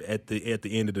factor at the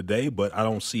end of the day, but I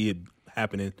don't see it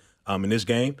happening in this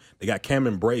game. They got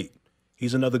Cameron Brate.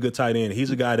 He's another good tight end.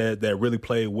 He's a guy that really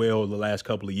played well the last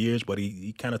couple of years, but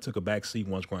he kind of took a back seat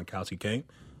once Gronkowski came.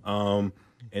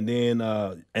 And then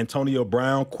Antonio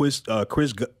Brown, Chris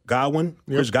Godwin.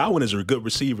 Yep. Chris Godwin is a good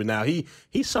receiver. Now, he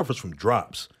suffers from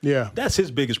drops. Yeah. That's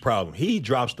his biggest problem. He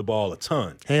drops the ball a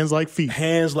ton. Hands like feet.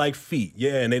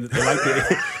 Yeah, and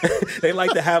they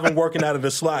like to have him working out of the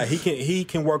slot. He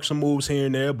can work some moves here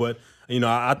and there, but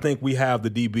I think we have the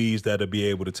DBs that'll be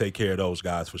able to take care of those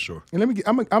guys for sure. And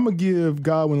I'm gonna give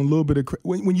Godwin a little bit of credit.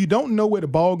 When you don't know where the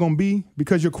ball gonna be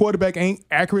because your quarterback ain't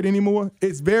accurate anymore,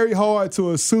 it's very hard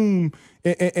to assume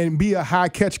and be a high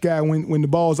catch guy when the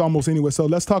ball is almost anywhere. So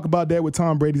let's talk about that with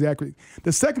Tom Brady's accuracy.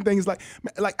 The second thing is like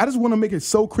I just want to make it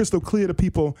so crystal clear to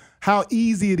people how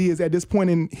easy it is at this point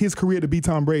in his career to be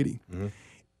Tom Brady. Mm-hmm.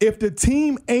 If the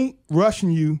team ain't rushing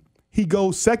you, he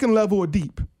goes second level or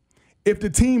deep. If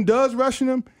the team does rushing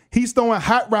him, he's throwing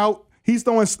hot route. He's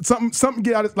throwing something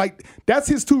get out of that's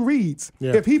his two reads.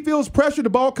 Yeah. If he feels pressure,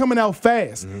 the ball coming out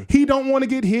fast. Mm-hmm. He don't want to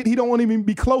get hit. He don't want to even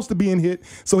be close to being hit.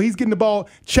 So he's getting the ball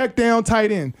check down,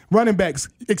 tight end, running backs.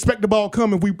 Expect the ball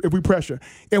come if we pressure.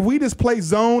 If we just play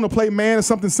zone or play man or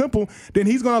something simple, then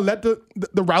he's gonna let the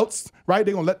routes right.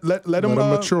 They're gonna let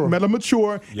him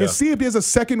mature and see if there's a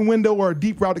second window or a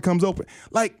deep route that comes open.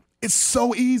 It's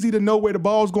so easy to know where the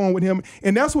ball's going with him.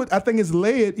 And that's what I think has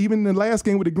led, even in the last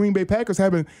game with the Green Bay Packers,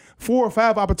 having 4 or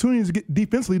 5 opportunities to get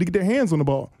defensively to get their hands on the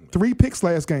ball. 3 picks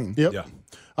last game. Yep. Yeah.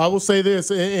 I will say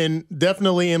this, and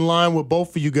definitely in line with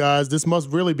both of you guys, this must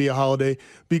really be a holiday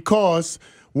because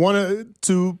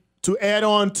to add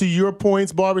on to your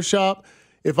points, Barbershop,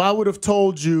 if I would have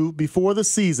told you before the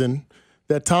season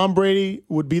that Tom Brady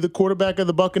would be the quarterback of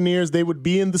the Buccaneers, they would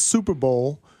be in the Super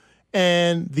Bowl,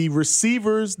 and the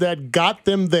receivers that got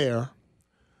them there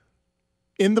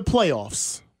in the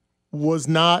playoffs was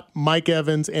not Mike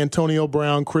Evans, Antonio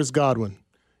Brown, Chris Godwin.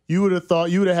 You would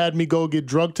have had me go get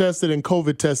drug tested and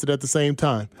COVID tested at the same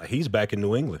time. He's back in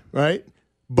New England. Right?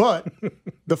 But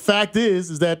the fact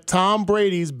is that Tom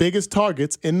Brady's biggest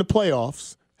targets in the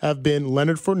playoffs have been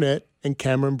Leonard Fournette and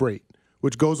Cameron Brate,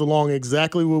 which goes along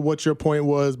exactly with what your point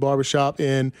was, Barbershop,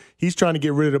 and he's trying to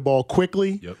get rid of the ball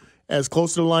quickly, as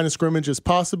close to the line of scrimmage as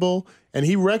possible, and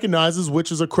he recognizes,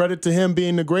 which is a credit to him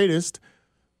being the greatest,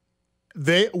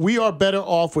 we are better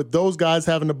off with those guys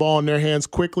having the ball in their hands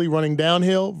quickly running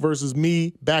downhill versus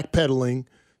me backpedaling,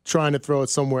 trying to throw it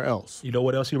somewhere else. You know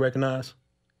what else he recognized?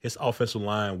 His offensive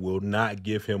line will not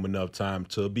give him enough time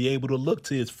to be able to look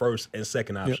to his first and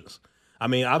second options. Yep. I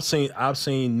mean, I've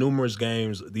seen numerous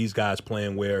games these guys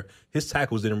playing where his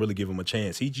tackles didn't really give him a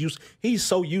chance. He's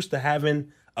so used to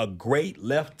having a great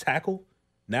left tackle.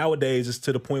 Nowadays, it's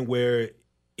to the point where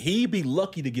he'd be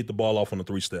lucky to get the ball off on a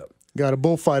 3-step. Got a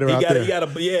bullfighter out there. You got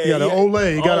an Ole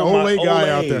guy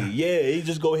out there. Yeah, he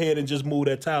just go ahead and just move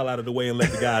that towel out of the way and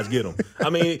let the guys get him. I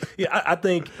mean, I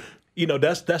think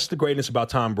that's the greatness about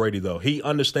Tom Brady, though. He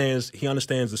understands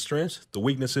the strengths, the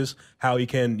weaknesses, how he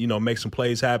can make some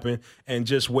plays happen, and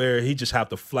just where he just have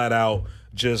to flat out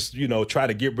just try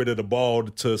to get rid of the ball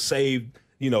to save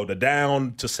the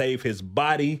down, to save his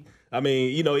body. I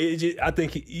mean, I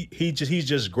think he's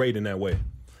just great in that way.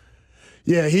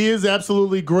 Yeah, he is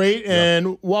absolutely great.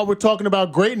 And while we're talking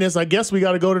about greatness, I guess we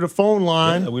got to go to the phone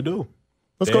line. Yeah, we do.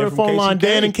 Let's go to the phone line.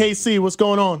 Dan and KC, what's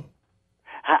going on?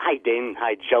 Hi, Dan.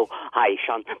 Hi, Joe. Hi,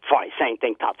 Sean. Before I say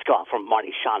anything, top score from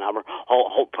Marty Schonheimer.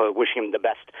 Hope wishing him the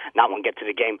best. Now we'll get to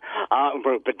the game.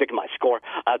 We're predicting my score.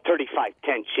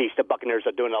 35-10 Chiefs. The Buccaneers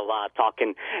are doing a lot of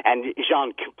talking. And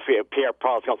Jean-Pierre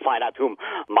Paul's going to find out who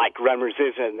Mike Remmers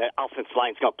is. And the offensive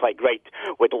line's going to play great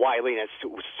with Wiley and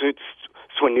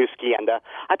Swinewski. And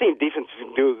I think the defense is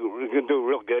going to do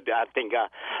real good. I think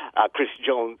Chris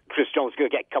Jones is going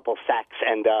to get a couple of sacks.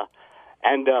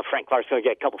 And Frank Clark's going to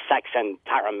get a couple sacks, and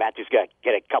Tyrann Mathieu going to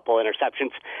get a couple interceptions.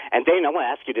 And Dane, I want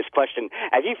to ask you this question: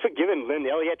 have you forgiven Lynn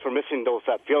Elliott for missing those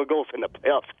field goals in the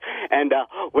playoffs? And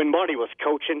when Marty was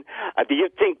coaching, do you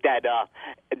think that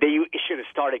they should have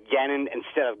started Gannon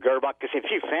instead of Gerbach? Because a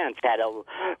few fans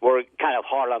were kind of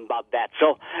hard on about that.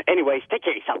 So, anyways, take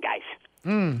care of yourself, guys.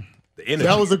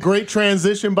 That was a great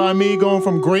transition by me, going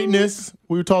from greatness.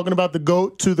 We were talking about the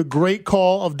GOAT to the great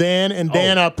call of Dan. And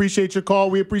Dan, I appreciate your call.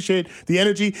 We appreciate the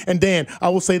energy. And Dan, I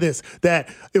will say this, that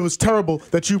it was terrible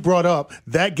that you brought up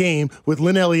that game with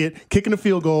Lynn Elliott kicking a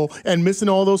field goal and missing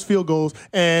all those field goals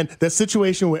and that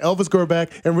situation with Elvis Gerbach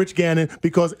and Rich Gannon,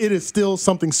 because it is still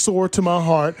something sore to my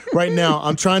heart right now.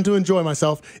 I'm trying to enjoy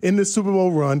myself in this Super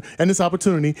Bowl run and this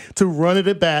opportunity to run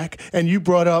it back. And you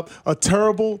brought up a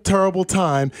terrible, terrible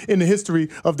time in the history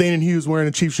of Danon Hughes wearing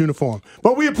a Chiefs uniform.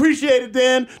 But we appreciate it, Dan.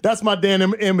 That's my Dan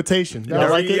imitation. I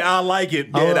like it. Yeah,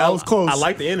 I was close. I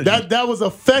like the energy. That was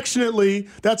affectionately.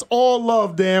 That's all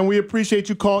love, Dan. We appreciate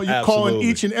you calling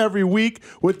each and every week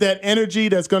with that energy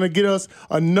that's going to get us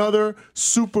another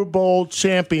Super Bowl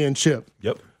championship.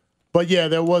 Yep. But yeah,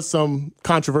 there was some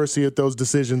controversy at those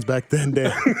decisions back then,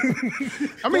 Dan.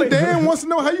 I mean, Dan wants to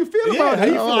know how you feel about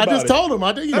it. I just told him.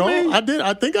 I think I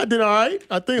did all right.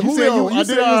 I think you I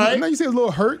did all right. No, you said a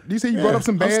little hurt. You said you brought up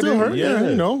some bad. I'm still hurt.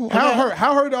 Yeah.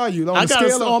 How hurt are you?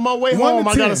 On my way home,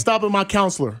 I got to stop at my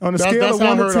counselor. On a scale of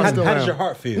 1 to 10. How does your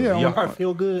heart feel? Yeah, your heart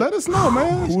feel good? Let us know,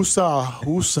 man.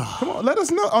 Woosah. Come on, let us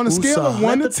know. On a scale of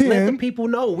 1 to 10. Let the people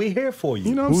know we're here for you.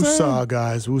 You know what I'm saying? Woosah,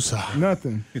 guys. Woosah.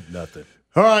 Nothing.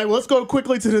 All right, let's go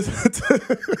quickly to this.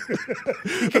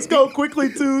 Let's go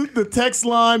quickly to the text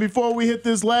line before we hit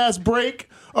this last break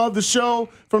of the show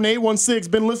from the 816.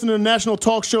 Been listening to national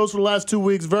talk shows for the last 2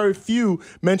 weeks. Very few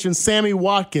mention Sammy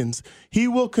Watkins. He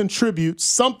will contribute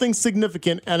something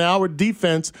significant, and our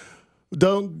defense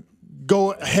don't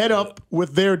go head up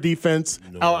with their defense,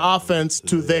 our offense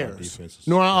to theirs.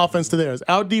 Nor our offense to theirs.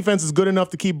 Our defense is good enough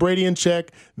to keep Brady in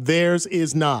check. Theirs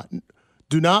is not.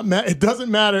 It doesn't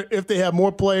matter if they have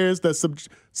more players that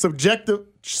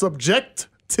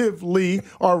subjectively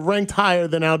are ranked higher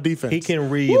than our defense. He can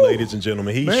read, ladies and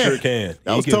gentlemen. He sure can.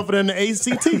 That was tougher than the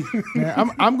ACT.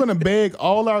 Man, I'm going to beg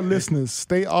all our listeners,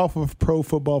 stay off of Pro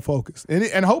Football Focus.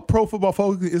 And hope Pro Football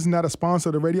Focus is not a sponsor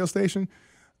of the radio station.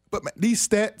 But these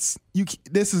stats,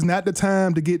 this is not the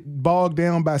time to get bogged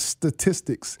down by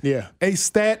statistics. Yeah. A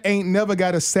stat ain't never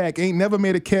got a sack, ain't never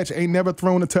made a catch, ain't never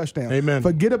thrown a touchdown. Amen.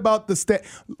 Forget about the stat.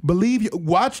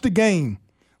 Watch the game.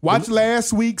 Watch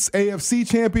last week's AFC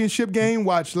Championship game.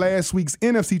 Watch last week's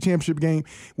NFC Championship game.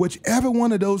 Whichever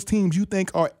one of those teams you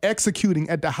think are executing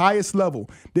at the highest level,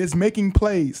 that's making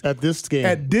plays. At this game.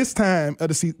 At this time of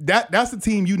the season, that's the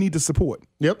team you need to support.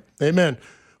 Yep. Amen.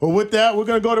 Well, with that, we're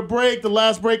going to go to break, the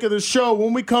last break of the show.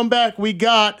 When we come back, we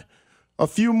got a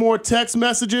few more text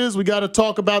messages. We got to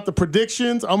talk about the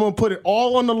predictions. I'm going to put it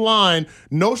all on the line.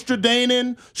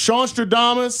 Nostradamus, Sean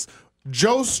Stradamus,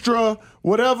 Jostra,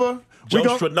 whatever.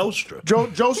 Jostra Nostra.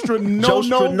 Jostra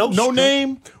no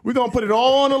name. We're going to put it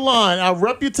all on the line. Our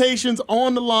reputation's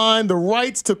on the line. The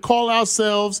rights to call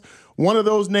ourselves one of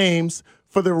those names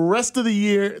for the rest of the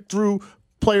year through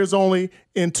Players Only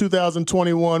in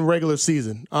 2021 regular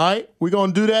season. All right? We're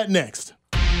going to do that next.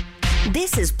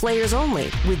 This is Players Only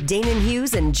with Danon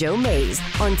Hughes and Joe Mays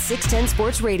on 610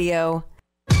 Sports Radio.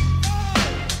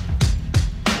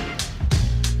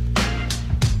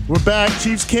 We're back.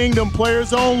 Chiefs Kingdom,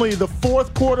 Players Only. The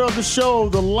fourth quarter of the show,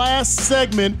 the last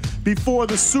segment before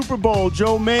the Super Bowl.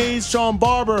 Joe Mays, Sean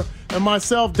Barber, and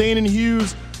myself, Danon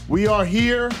Hughes. We are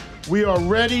here. We are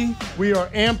ready. We are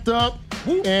amped up.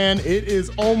 And it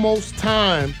is almost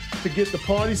time to get the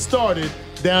party started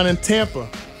down in Tampa.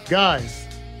 Guys,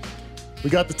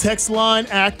 we got the text line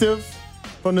active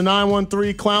from the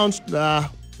 913 clowns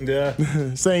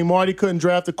saying Marty couldn't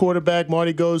draft a quarterback.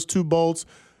 Marty goes 2 bolts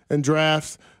and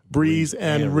drafts Breeze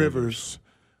and Rivers.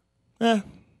 You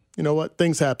know what?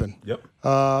 Things happen. Yep.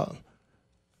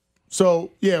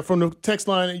 So, from the text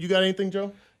line, you got anything,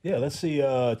 Joe? Yeah, let's see.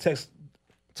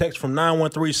 Text from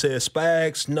 913 says,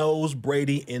 Spags knows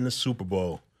Brady in the Super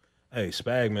Bowl. Hey,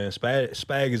 Spag, man.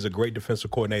 Spag is a great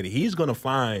defensive coordinator. He's going to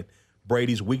find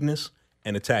Brady's weakness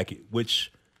and attack it,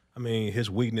 which, I mean, his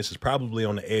weakness is probably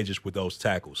on the edges with those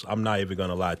tackles. I'm not even going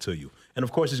to lie to you. And,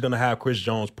 of course, he's going to have Chris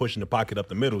Jones pushing the pocket up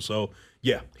the middle. So,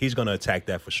 yeah, he's going to attack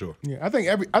that for sure. Yeah, I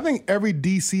think every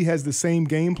DC has the same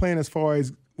game plan as far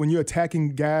as when you're attacking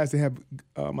guys that have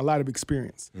a lot of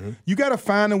experience. Mm-hmm. You got to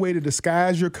find a way to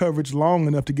disguise your coverage long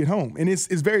enough to get home. And it's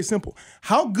very simple.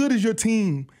 How good is your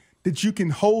team that you can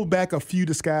hold back a few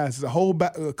disguises, hold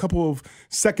back a couple of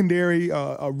secondary,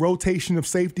 a rotation of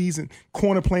safeties and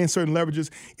corner playing certain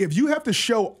leverages? If you have to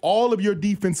show all of your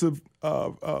defensive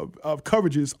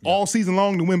coverages all season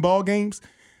long to win ball games,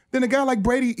 then a guy like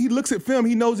Brady, he looks at film,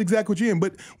 he knows exactly what you're in.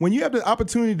 But when you have the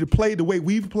opportunity to play the way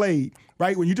we've played,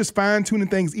 right, when you're just fine-tuning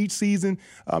things each season,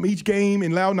 each game,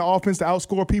 and allowing the offense to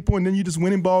outscore people, and then you just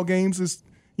winning ball games, is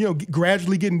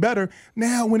gradually getting better.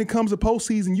 Now, when it comes to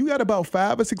postseason, you got about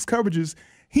 5 or 6 coverages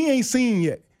he ain't seen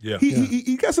yet. Yeah.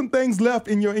 He got some things left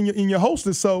in your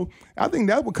holster. So I think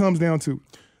that's what comes down to.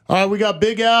 All right, we got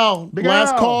Big Al.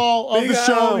 Last call of the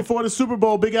show before the Super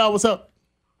Bowl. Big Al, what's up?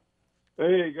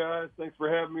 Hey, guys. Thanks for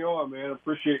having me on, man. I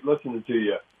appreciate listening to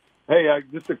you. Hey,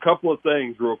 just a couple of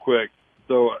things real quick.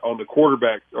 So on the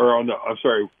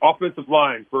offensive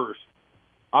line first.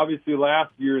 Obviously,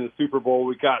 last year in the Super Bowl,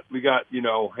 we got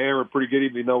hammered pretty good,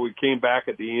 even though we came back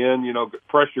at the end,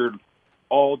 pressured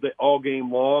all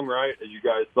game long, right, as you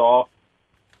guys saw.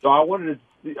 So I wanted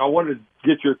to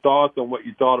get your thoughts on what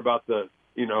you thought about how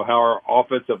our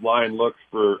offensive line looks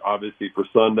for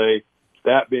Sunday.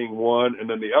 That being one. And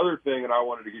then the other thing that I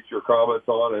wanted to get your comments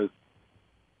on is,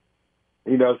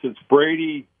 since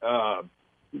Brady,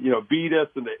 beat us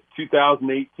in the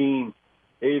 2018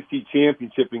 AFC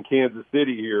Championship in Kansas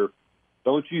City here,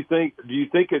 do you think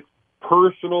it's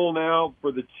personal now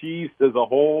for the Chiefs as a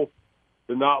whole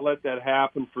to not let that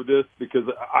happen for this? Because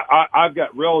I've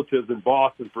got relatives in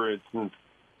Boston, for instance,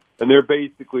 and they're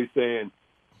basically saying,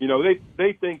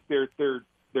 they think their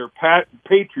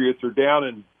Patriots are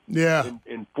down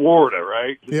in Florida,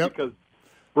 right? Because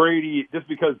Brady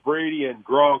and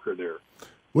Gronk are there.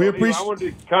 I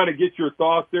wanted to kind of get your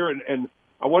thoughts there, and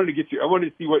I wanted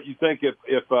to see what you think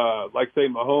if like say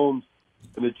Mahomes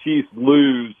and the Chiefs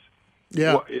lose.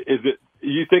 Yeah, do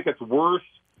you think it's worse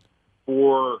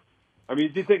do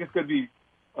you think it's going to be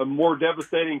more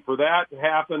devastating for that to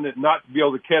happen and not to be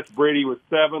able to catch Brady with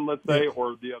 7, let's say,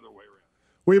 or the other way around?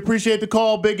 We appreciate the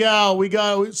call, Big Al.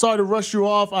 Sorry to rush you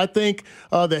off. I think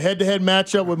the head-to-head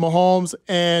matchup with Mahomes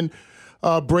and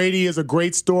Brady is a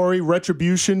great story,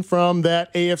 retribution from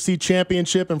that AFC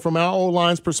Championship, and from our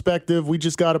O-line's perspective, we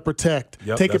just got to protect.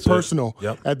 Take it personal.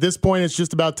 At this point, it's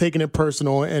just about taking it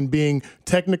personal and being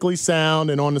technically sound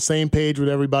and on the same page with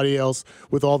everybody else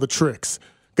with all the tricks.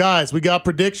 Guys, we got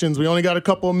predictions. We only got a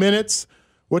couple of minutes.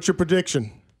 What's your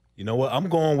prediction? You know what? I'm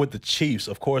going with the Chiefs,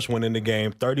 of course, winning the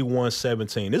game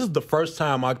 31-17. This is the first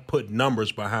time I put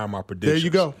numbers behind my predictions. There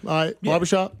you go. All right,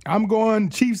 Barbershop? I'm going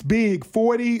Chiefs big,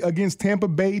 40 against Tampa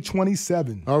Bay,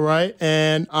 27. All right,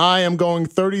 and I am going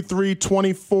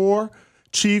 33-24.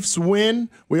 Chiefs win.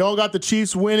 We all got the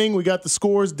Chiefs winning. We got the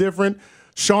scores different.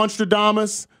 Sean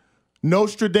Stradamus,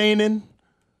 Nostradamus.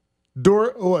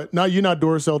 What? No, you're not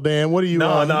Duracell, Dan. What are you?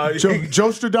 No. Joe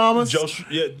Stradamus.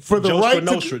 For the Joe right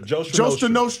Nostra. Joe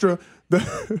Nostra.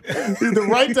 The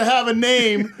right to have a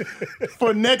name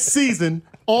for next season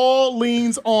all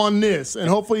leans on this. And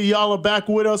hopefully y'all are back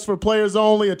with us for Players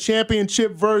Only, a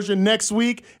championship version next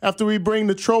week after we bring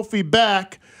the trophy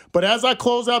back. But as I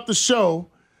close out the show,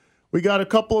 we got a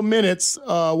couple of minutes.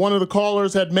 One of the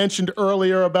callers had mentioned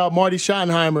earlier about Marty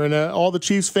Schottenheimer, and all the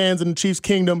Chiefs fans in the Chiefs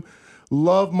Kingdom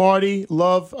love Marty,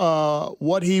 love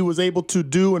what he was able to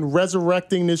do in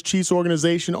resurrecting this Chiefs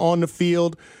organization on the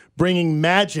field, bringing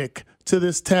magic to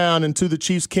this town and to the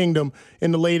Chiefs Kingdom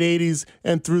in the late 80s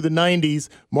and through the 90s.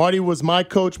 Marty was my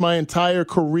coach my entire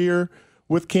career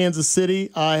with Kansas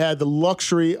City. I had the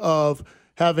luxury of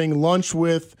having lunch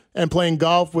with and playing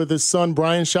golf with his son,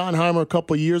 Brian Schottenheimer, a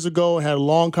couple of years ago. I had a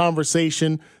long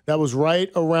conversation. That was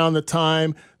right around the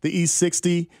time the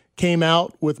E60 came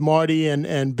out with Marty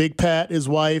and Big Pat, his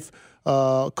wife,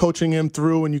 coaching him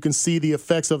through, and you can see the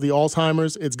effects of the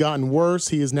Alzheimer's. It's gotten worse.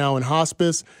 He is now in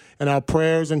hospice, and our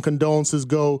prayers and condolences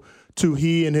go to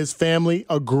he and his family.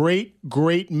 A great,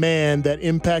 great man that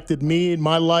impacted me in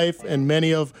my life and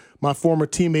many of my former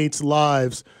teammates'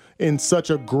 lives in such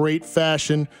a great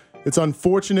fashion. It's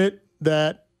unfortunate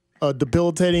that a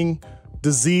debilitating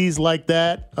disease like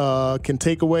that can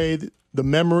take away the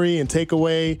memory and take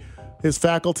away his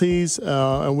faculties,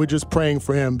 and we're just praying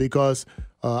for him because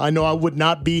I know I would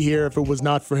not be here if it was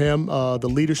not for him. The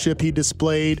leadership he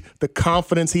displayed, the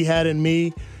confidence he had in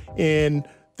me in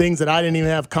things that I didn't even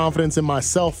have confidence in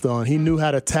myself on. He knew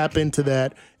how to tap into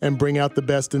that and bring out the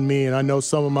best in me, and I know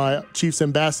some of my Chiefs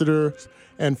ambassadors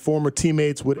and former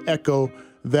teammates would echo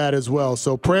that as well.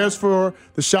 So prayers for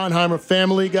the Schottenheimer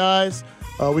family, guys.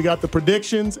 We got the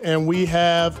predictions, and we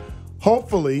have,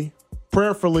 hopefully,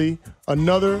 prayerfully,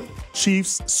 another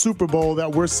Chiefs Super Bowl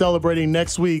that we're celebrating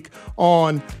next week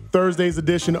on Thursday's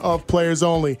edition of Players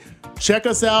Only. Check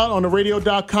us out on the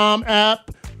radio.com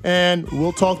app, and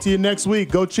we'll talk to you next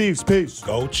week. Go Chiefs. Peace.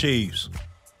 Go Chiefs.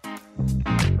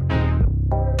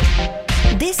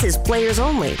 This is Players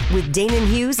Only with Damon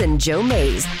Hughes and Joe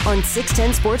Mays on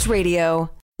 610 Sports Radio.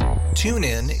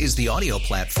 TuneIn is the audio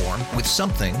platform with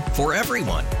something for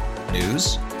everyone.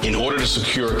 News. In order to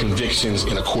secure convictions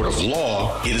in a court of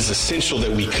law, it is essential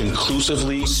that we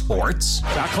conclusively. Sports.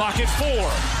 Shot clock at 4.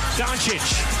 Doncic.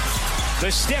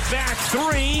 The step back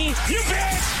 3. You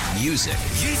bet. Music.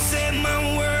 You set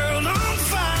my world on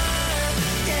fire.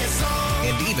 Yes,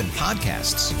 and even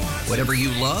podcasts. Whatever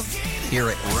you love, hear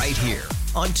it right here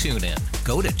on TuneIn.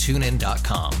 Go to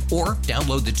TuneIn.com or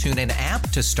download the TuneIn app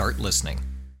to start listening.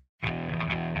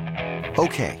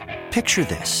 Okay, picture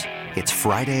this. It's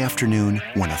Friday afternoon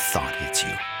when a thought hits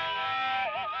you.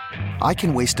 I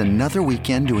can waste another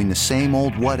weekend doing the same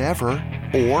old whatever,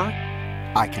 or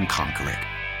I can conquer it.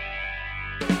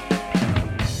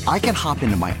 I can hop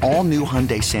into my all-new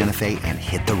Hyundai Santa Fe and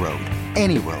hit the road.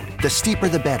 Any road. The steeper,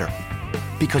 the better.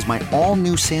 Because my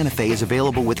all-new Santa Fe is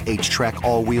available with H-Track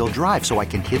all-wheel drive, so I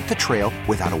can hit the trail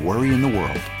without a worry in the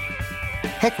world.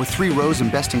 Heck, with 3 rows and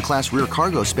best-in-class rear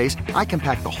cargo space, I can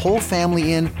pack the whole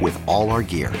family in with all our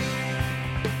gear.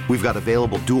 We've got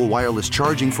available dual wireless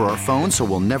charging for our phones, so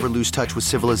we'll never lose touch with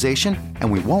civilization,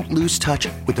 and we won't lose touch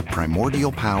with the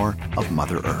primordial power of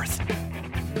Mother Earth.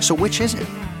 So which is it?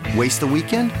 Waste the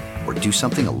weekend or do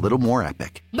something a little more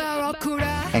epic?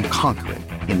 And conquer it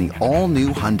in the all-new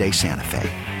Hyundai Santa Fe.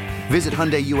 Visit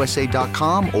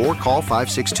HyundaiUSA.com or call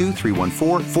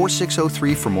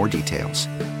 562-314-4603 for more details.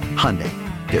 Hyundai,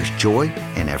 there's joy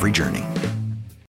in every journey.